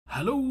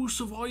Hello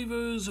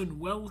survivors and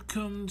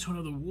welcome to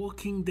another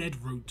Walking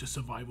Dead Road to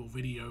Survival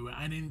video,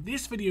 and in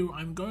this video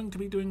I'm going to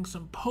be doing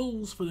some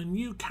polls for the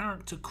new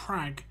character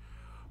Krag,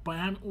 but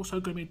I am also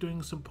going to be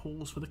doing some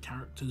polls for the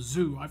character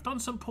Zhu. I've done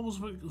some polls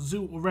for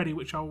Zhu already,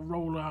 which I'll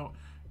roll out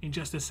in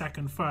just a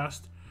second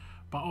first,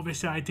 but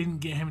obviously I didn't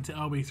get him to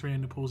LB3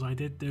 in the polls I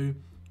did do,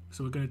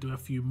 so we're going to do a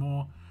few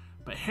more.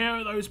 But here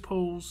are those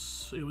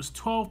polls. It was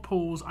 12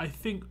 polls, I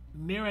think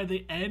near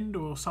the end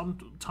or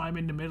sometime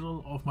in the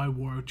middle of my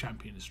World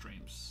Champion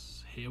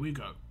streams. Here we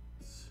go.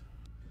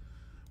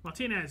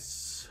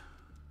 Martinez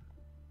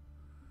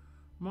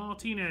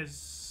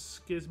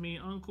gives me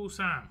Uncle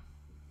Sam.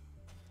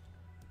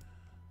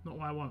 Not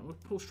what I want. We'll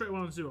pull straight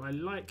away on Zhu. I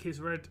like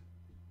his red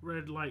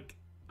like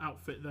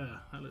outfit there.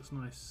 That looks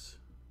nice.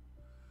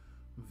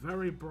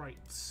 Very bright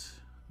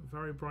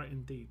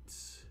indeed.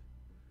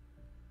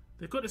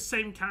 They've got the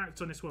same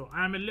character on this wheel.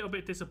 I am a little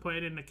bit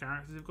disappointed in the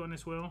characters they've got on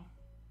this wheel.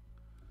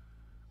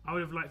 I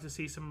would have liked to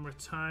see some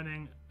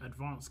returning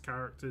advanced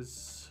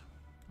characters,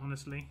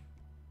 honestly.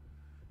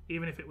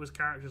 Even if it was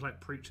characters like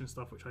Preach and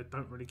stuff, which I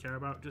don't really care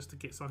about, just to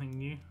get something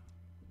new. I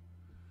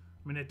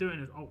mean, they're doing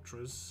it as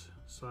ultras,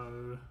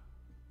 so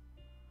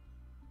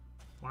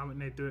why wouldn't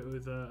they do it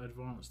with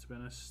advanced, to be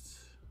honest?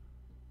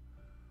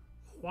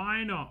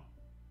 Why not?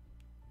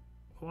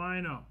 Why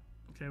not?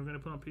 Okay, we're going to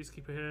put on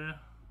Peacekeeper here.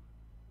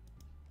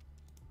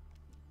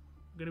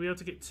 I'm going to be able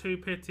to get 2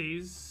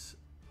 pities.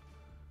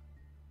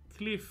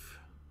 Cliff.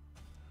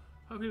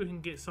 Hopefully we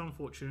can get some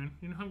fortune.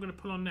 You know who I'm going to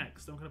pull on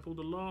next? I'm going to pull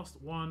the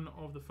last one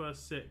of the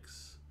first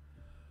 6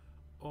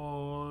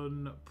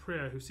 on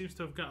Priya, who seems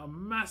to have got a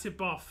massive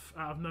buff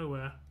out of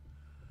nowhere.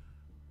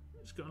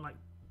 It's got like,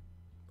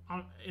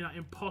 you know,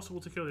 impossible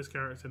to kill this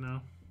character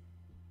now.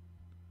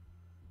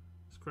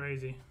 It's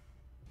crazy.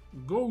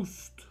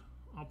 Ghost.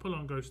 I'll pull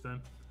on Ghost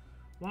then.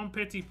 One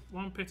pity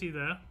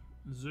there.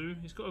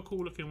 Zhu. He's got a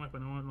cool looking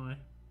weapon, I won't lie.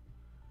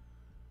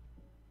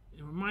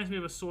 It reminds me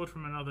of a sword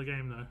from another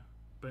game though,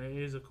 but it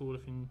is a cool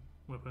looking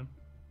weapon.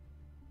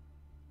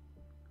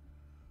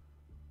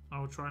 I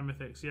will try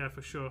Mythics, yeah,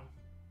 for sure.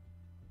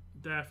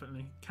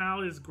 Definitely.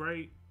 Cal is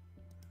great.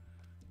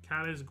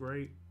 Cal is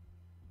great.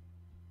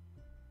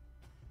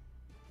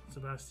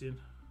 Sebastian.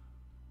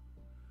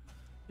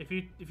 If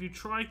you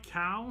try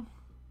Cal,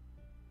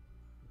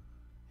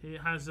 it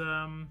has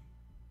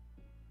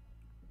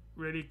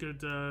really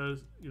good,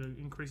 you know,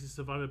 increases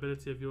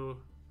survivability of your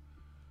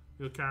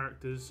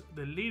characters.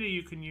 The leader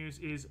you can use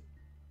is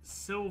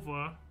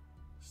Silver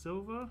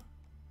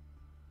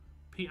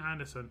Pete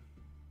Anderson,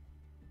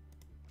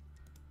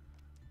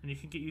 and you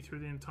can get you through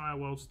the entire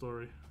world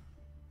story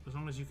as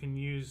long as you can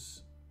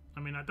use.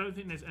 I mean, I don't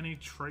think there's any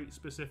trait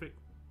specific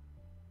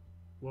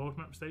world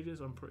map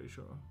stages. I'm pretty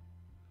sure.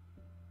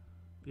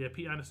 Yeah,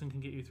 Pete Anderson can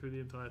get you through the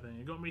entire thing.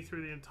 It got me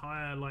through the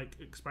entire like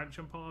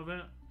expansion part of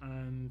it,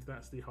 and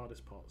that's the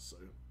hardest part. So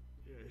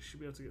yeah, you should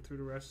be able to get through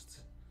the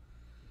rest.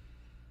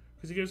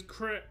 Because he goes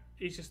crit,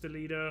 he's just a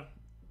leader,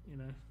 you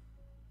know,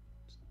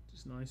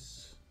 just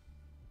nice.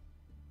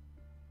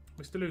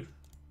 Mr. Lou,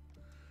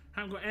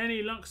 haven't got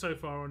any luck so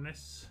far on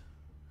this.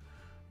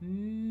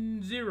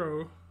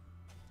 Zero.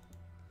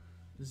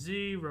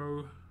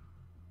 Go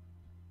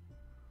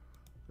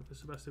for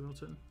Sebastian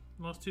Milton.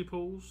 Last 2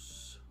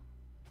 pulls.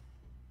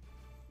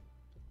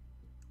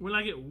 Will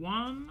I get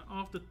 1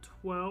 after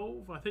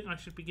 12? I think I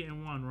should be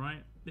getting 1,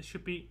 right? This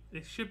should be 1.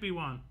 It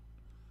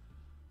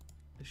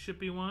should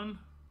be 1.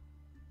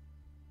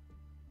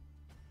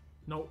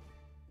 Nope.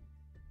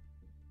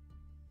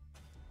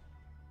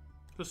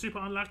 Got super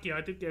unlucky. I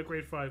did get a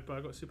grade 5, but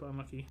I got super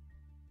unlucky.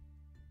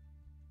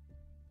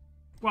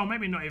 Well,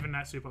 maybe not even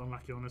that super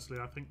unlucky, honestly.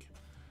 I think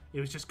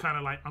it was just kind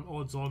of like I'm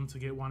odds on to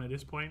get 1 at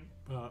this point,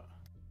 but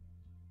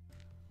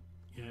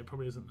yeah, it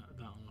probably isn't that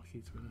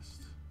unlucky, to be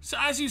honest. So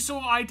as you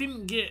saw, I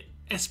didn't get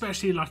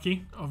especially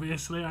lucky,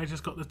 obviously. I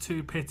just got the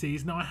 2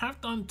 pities. Now, I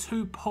have done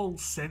 2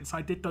 polls since.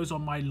 I did those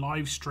on my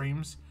live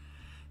streams.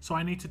 So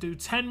I need to do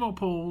 10 more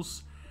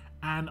polls,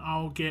 and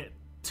I'll get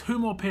 2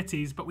 more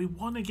pities, but we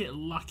want to get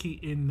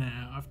lucky in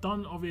there. I've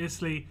done,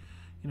 obviously,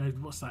 you know,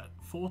 what's that,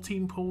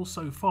 14 polls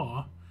so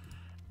far,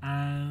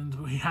 and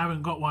we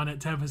haven't got one at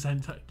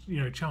 10%,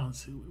 you know,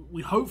 chance.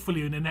 We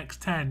hopefully in the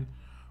next 10,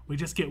 we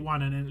just get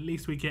 1, and then at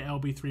least we get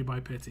LB3 by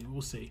pity.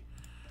 We'll see.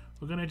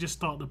 We're going to just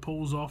start the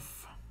pulls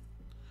off.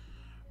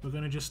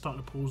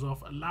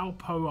 Allow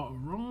Po,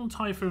 wrong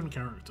Typhoon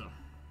character.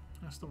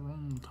 That's the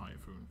wrong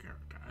Typhoon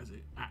character, as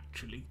it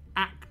actually.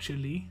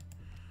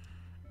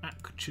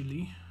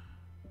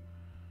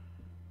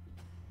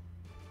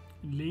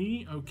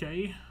 Lee,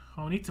 okay.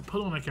 Oh, I need to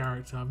pull on a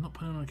character. I'm not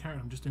pulling on a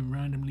character. I'm just doing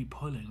randomly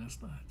pulling. That's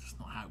not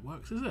how it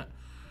works, is it?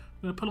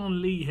 I'm going to pull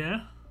on Lee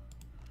here.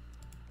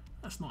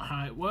 That's not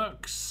how it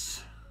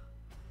works.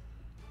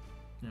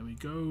 There we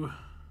go.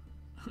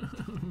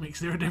 Makes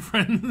 0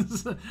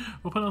 difference.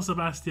 We'll put on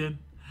Sebastian.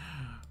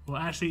 We'll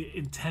actually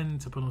intend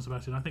to put on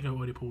Sebastian. I think I've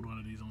already pulled one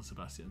of these on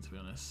Sebastian, to be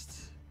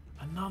honest.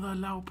 Another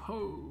Lao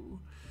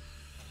Po.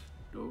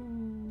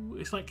 Oh,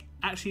 it's like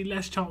actually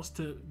less chance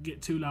to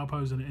get 2 Lao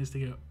Pos than it is to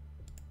get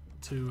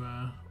 2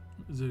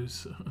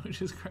 Zeus,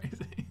 which is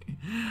crazy.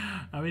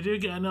 And we do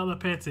get another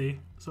pity,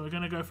 so we're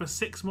going to go for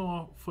 6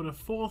 more for the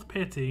 4th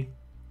pity.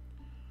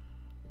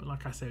 But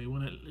like I say, we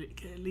want to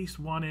get at least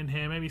 1 in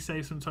here. Maybe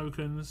save some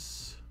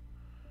tokens.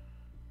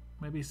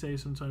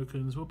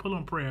 We'll pull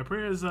on Priya.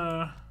 Priya's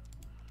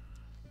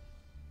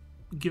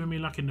given me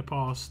luck in the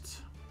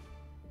past.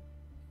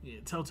 Yeah,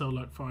 telltale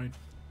luck, fine.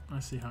 I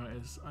see how it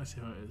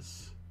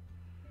is.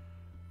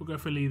 We'll go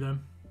for Lee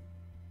then.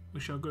 We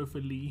shall go for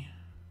Lee.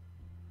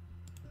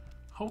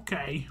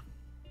 Okay.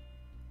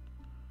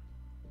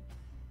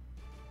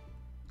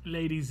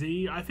 Lady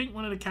Z. I think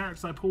one of the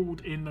characters I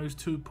pulled in those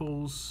 2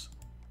 pulls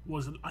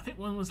was... I think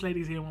one was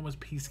Lady Z and one was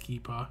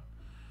Peacekeeper.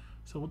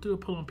 So we'll do a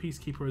pull on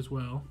Peacekeeper as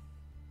well.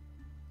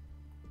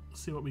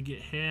 See what we get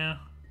here.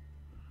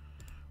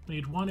 We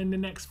need 1 in the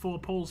next 4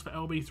 pulls for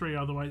LB3,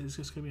 otherwise it's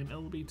just going to be an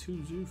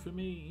LB2 Zoo for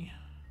me.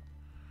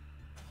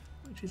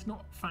 Which is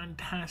not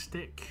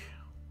fantastic.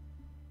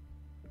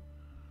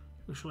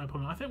 What shall I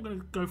pull on? I think I'm going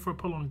to go for a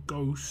pull on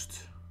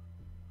Ghost.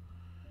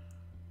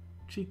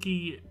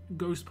 Cheeky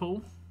Ghost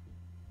pull.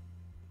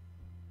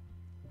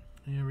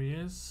 Here he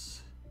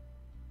is.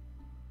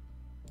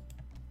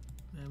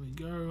 There we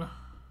go.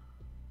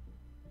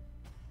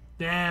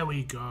 There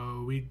we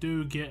go. We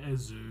do get a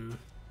Zoo.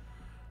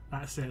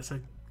 That's it. So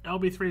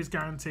LB3 is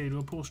guaranteed.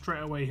 We'll pull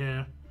straight away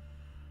here.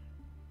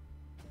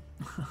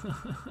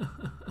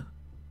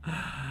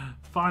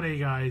 Funny,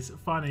 guys.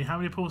 Funny. How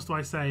many pulls do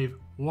I save?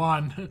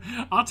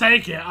 1. I'll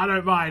take it. I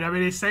don't mind. I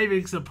mean, it's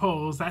saving some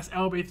pulls. That's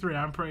LB3.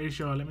 I'm pretty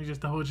sure. Let me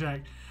just double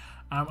check.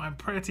 I'm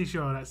pretty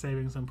sure that's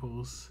saving some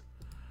pulls.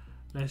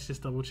 Let's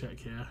just double check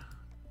here.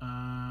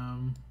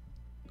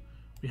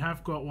 We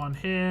have got 1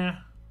 here.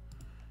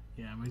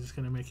 Yeah, we're just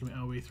going to make him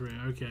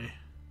LB3. Okay.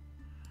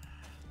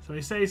 So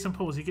he saves some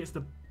pulls. He gets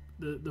the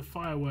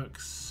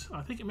fireworks.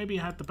 I think it maybe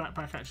had the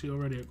backpack actually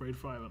already at grade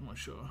 5. I'm not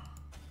sure.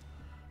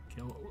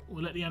 Okay,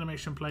 we'll let the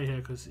animation play here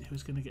because he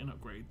was going to get an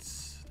upgrade.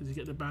 Does he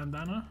get the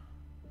bandana?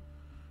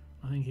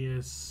 I think he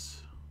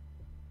is.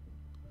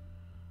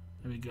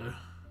 There we go.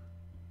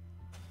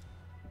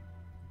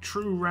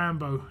 True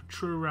Rambo.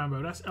 True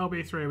Rambo. That's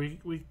LB3.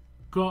 We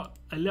got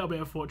a little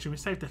bit of fortune. We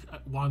saved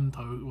one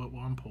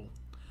pull.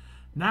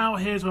 Now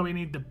here's where we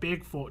need the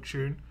big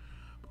fortune.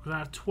 Because I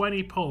have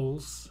 20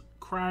 pulls.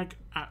 Krag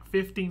at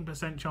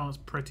 15% chance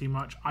pretty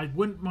much. I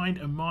wouldn't mind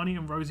Imani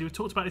and Rosie. We've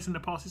talked about this in the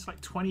past. It's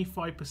like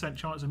 25%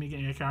 chance of me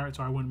getting a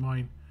character I wouldn't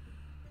mind.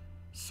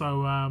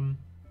 So,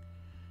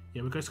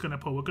 yeah, we're just going to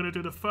pull. We're going to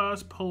do the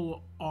first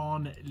pull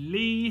on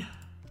Lee.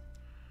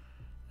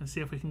 And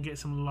see if we can get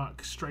some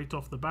luck straight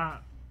off the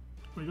bat.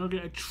 We're going to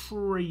get a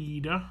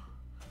trader.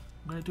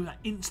 I'm going to do that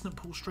instant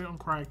pull straight on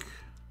Krag.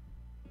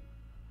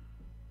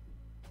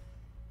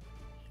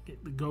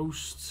 Get the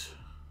ghost.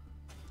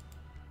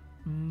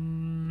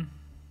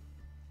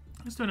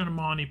 Let's do an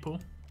Imani pull.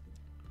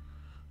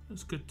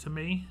 That's good to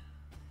me.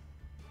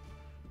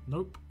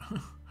 Nope.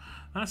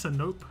 That's a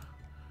nope.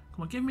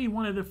 Come on, give me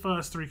one of the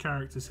first 3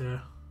 characters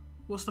here.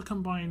 What's the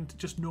combined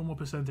just normal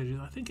percentages?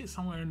 I think it's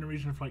somewhere in the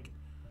region of like...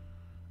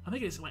 I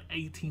think it's like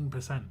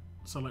 18%.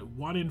 So like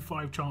 1 in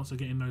 5 chance of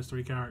getting those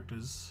 3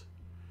 characters.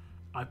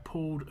 I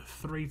pulled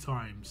 3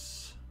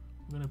 times.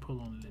 I'm going to pull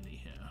on Lily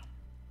here.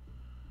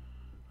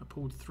 I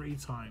pulled 3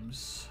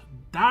 times.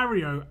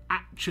 Dario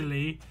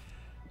actually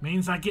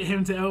means I get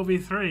him to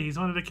LV3. He's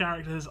one of the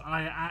characters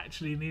I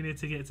actually needed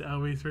to get to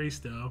LV3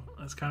 still.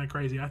 That's kind of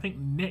crazy. I think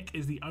Nick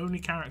is the only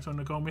character on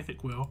the Gold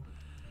Mythic wheel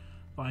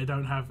but I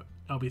don't have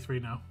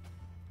LV3 now.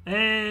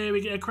 Hey,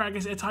 we get a Krag.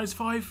 Is it a times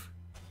 5?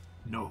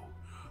 No.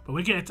 But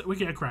we get a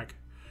Krag.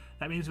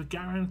 That means we're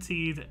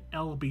guaranteed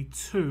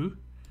LB2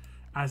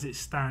 as it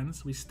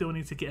stands. We still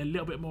need to get a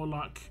little bit more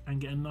luck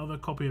and get another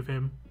copy of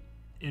him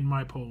in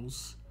my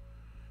pulls.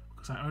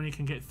 Because I only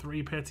can get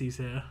 3 petties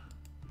here.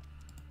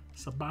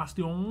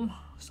 Sebastian,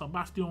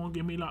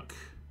 give me luck.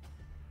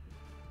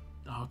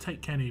 I'll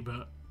take Kenny,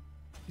 but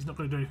he's not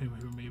going to do anything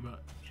with me.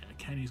 But yeah,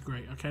 Kenny's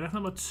great. Okay, that's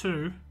number 2.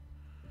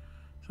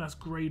 So that's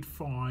grade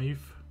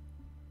 5.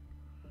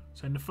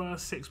 So in the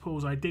first 6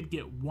 pulls, I did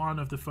get 1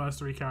 of the first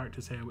 3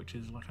 characters here, which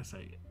is, like I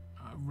say,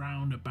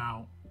 around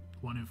about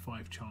 1 in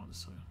 5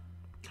 chance. So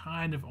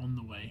kind of on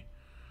the way.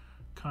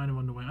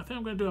 I think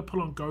I'm going to do a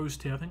pull on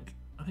Ghost here. I think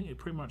it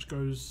pretty much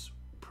goes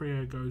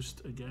Priya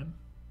Ghost again.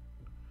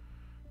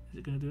 Is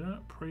it going to do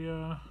that?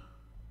 Priya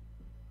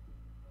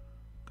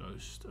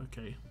Ghost.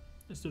 Okay,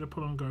 let's do the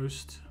pull on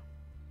Ghost.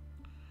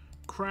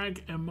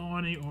 Krag,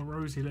 Imani, or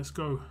Rosie. Let's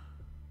go.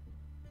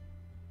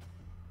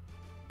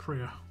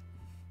 Priya.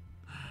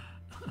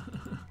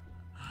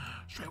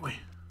 Straight away.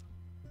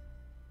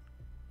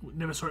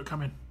 Never saw it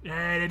coming.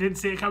 Yeah, they didn't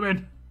see it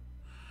coming.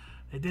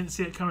 We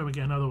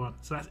get another one.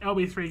 So that's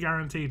LB3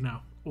 guaranteed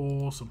now.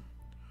 Awesome.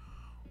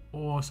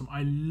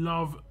 I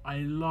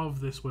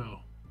love this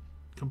wheel.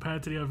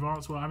 Compared to the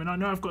advanced wheel. I mean, I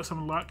know I've got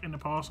some luck in the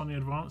past on the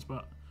advanced,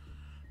 but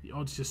the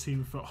odds just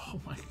seem for...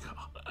 Oh my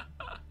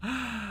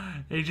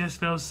god. It just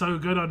feels so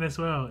good on this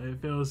wheel.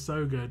 It feels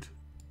so good.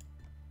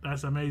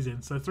 That's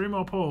amazing. So 3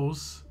 more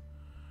pulls.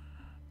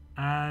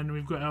 And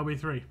we've got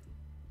LB3.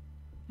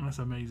 That's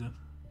amazing.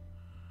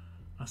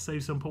 I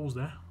saved some pulls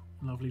there.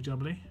 Lovely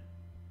jubbly.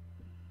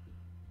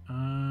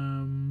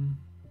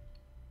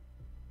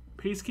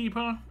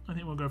 Peacekeeper. I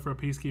think we'll go for a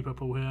Peacekeeper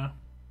pull here.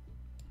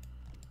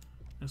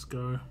 Let's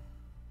go.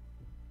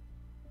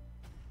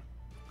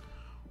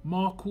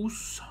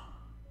 Marcus.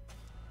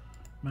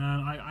 Man,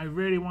 I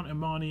really want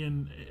Imani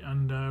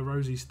and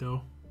Rosie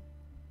still.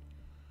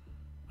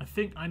 I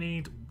think I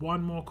need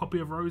one more copy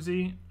of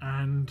Rosie,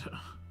 and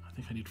I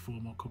think I need 4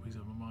 more copies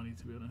of Imani,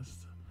 to be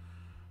honest.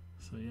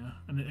 So yeah,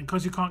 and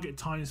because you can't get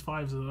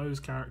 ×5s of those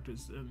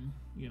characters, then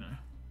you know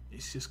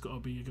it's just gotta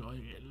be, you gotta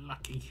get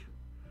lucky.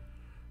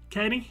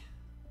 Kenny,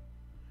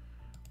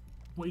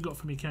 what you got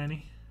for me,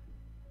 Kenny?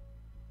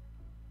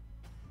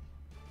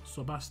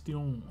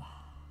 Sebastian.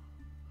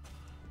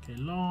 Okay,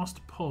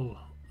 last pull.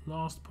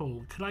 Last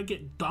pull. Could I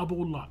get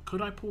double luck?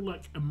 Could I pull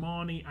like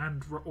Imani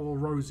or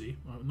Rosie?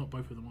 Well, not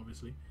both of them,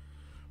 obviously.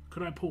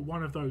 Could I pull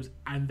one of those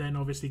and then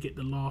obviously get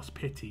the last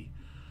pity?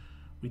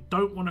 We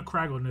don't want a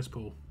Krag on this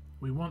pull.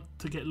 We want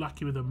to get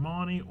lucky with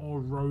Imani or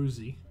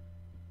Rosie.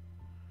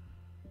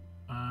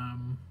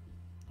 I'm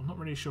not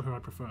really sure who I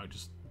prefer.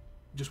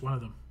 Just one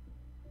of them.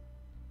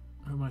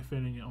 Who am I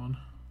feeling it on?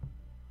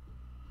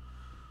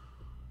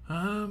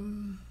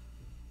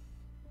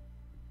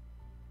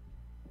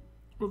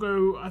 We'll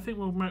go. I think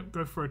we'll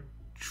go for a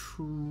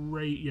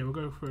trade. Yeah, we'll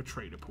go for a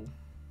trader pull.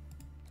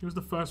 It was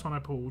the first one I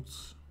pulled.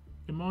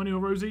 Imani or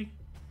Rosie?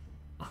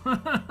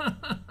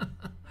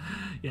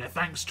 Yeah,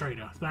 thanks,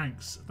 trader.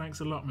 Thanks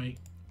a lot, mate.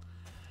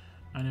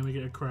 And then we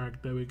get a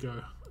Krag. There we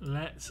go.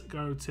 Let's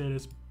go tear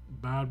this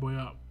bad boy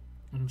up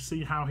and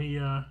see how he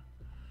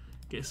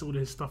gets all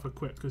his stuff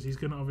equipped, because he's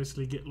gonna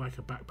obviously get like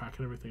a backpack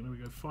and everything. There we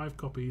go. 5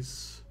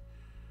 copies.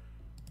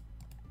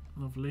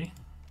 Lovely.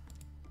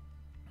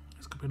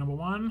 Let's copy number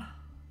 1.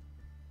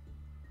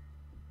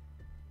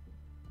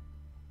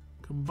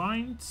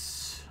 Combined.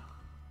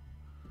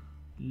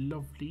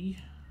 Lovely.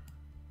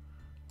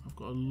 I've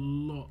got a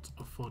lot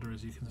of fodder,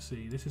 as you can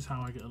see. This is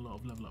how I get a lot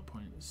of level up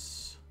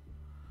points.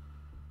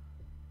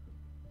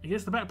 He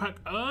gets the backpack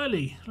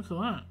early. Look at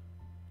that.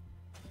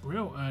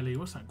 Real early.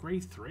 What's that?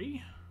 Grade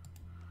 3?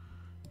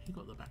 He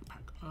got the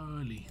backpack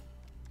early.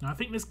 Now I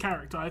think this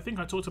character, I think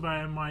I talked about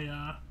it in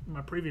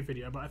my previous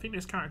video, but I think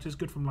this character is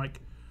good from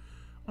like,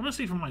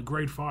 honestly, from like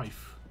grade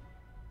 5.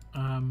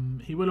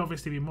 He will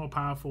obviously be more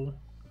powerful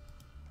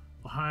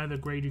the higher the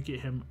grade you get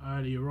him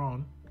earlier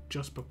on,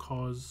 just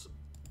because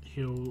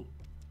he'll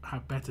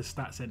have better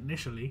stats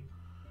initially.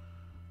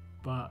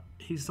 But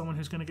he's someone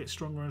who's going to get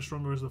stronger and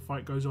stronger as the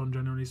fight goes on,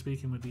 generally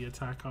speaking, with the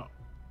attack up,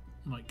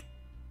 like,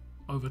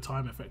 over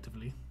time,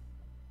 effectively.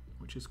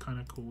 Which is kind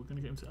of cool. We're going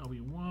to get him to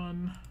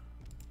LB1.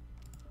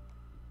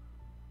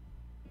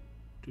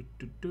 So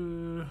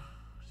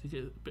you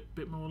get a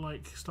bit more,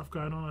 like, stuff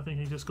going on. I think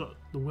he just got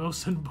the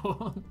Wilson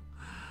ball.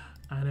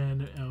 And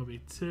then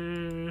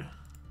LB2.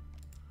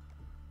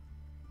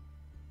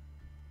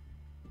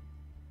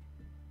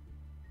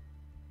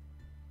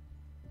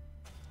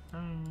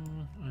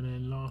 And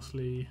then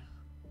lastly,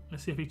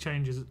 let's see if he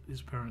changes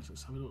his appearance.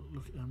 Let's have a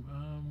look at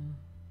them.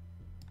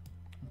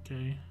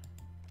 Okay.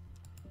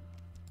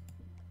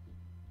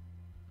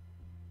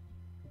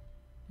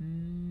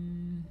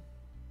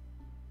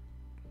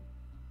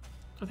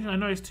 I think I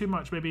noticed too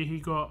much. Maybe he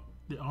got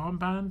the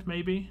armband,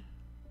 maybe.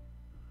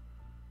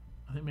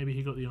 I think maybe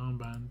he got the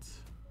armband.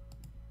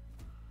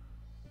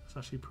 It's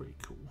actually pretty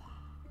cool.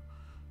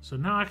 So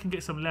now I can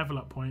get some level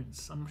up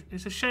points.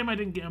 It's a shame I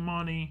didn't get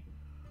Imani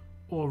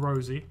or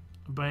Rosie,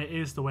 but it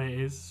is the way it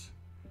is.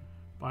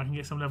 But I can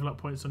get some level up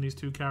points on these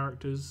 2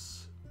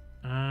 characters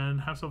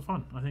and have some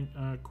fun. I think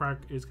Krag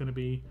is going to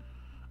be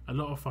a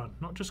lot of fun.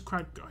 Not just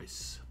Krag,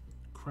 guys.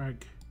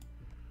 Krag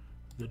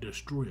the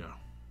Destroyer.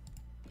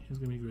 He's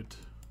going to be good.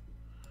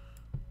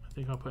 I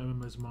think I'll put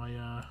him as my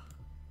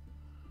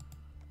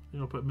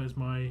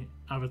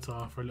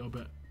avatar for a little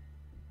bit.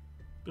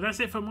 But that's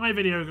it for my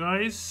video,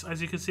 guys.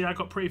 As you can see, I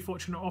got pretty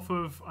fortunate off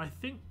of, I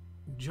think,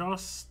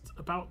 just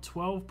about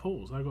 12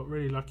 pulls. I got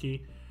really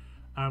lucky.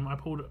 I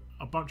pulled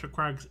a bunch of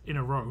Krags in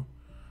a row.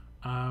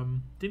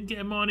 Didn't get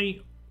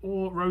Imani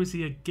or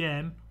Rosie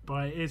again,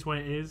 but it is what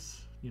it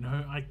is. You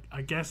know,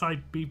 I guess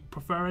I'd be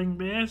preferring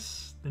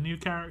this, the new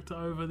character,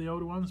 over the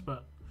older ones,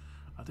 but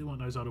I do want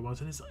those older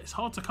ones, and it's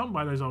hard to come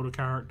by those older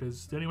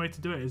characters. The only way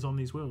to do it is on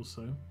these wheels,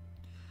 so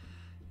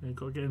you've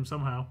got to get them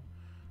somehow.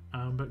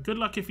 But good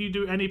luck if you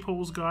do any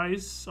pulls,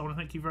 guys. I want to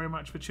thank you very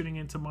much for tuning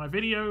into my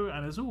video,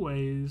 and as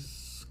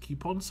always,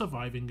 keep on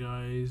surviving,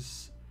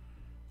 guys.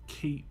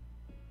 Keep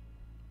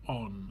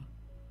on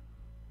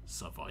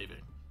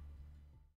surviving.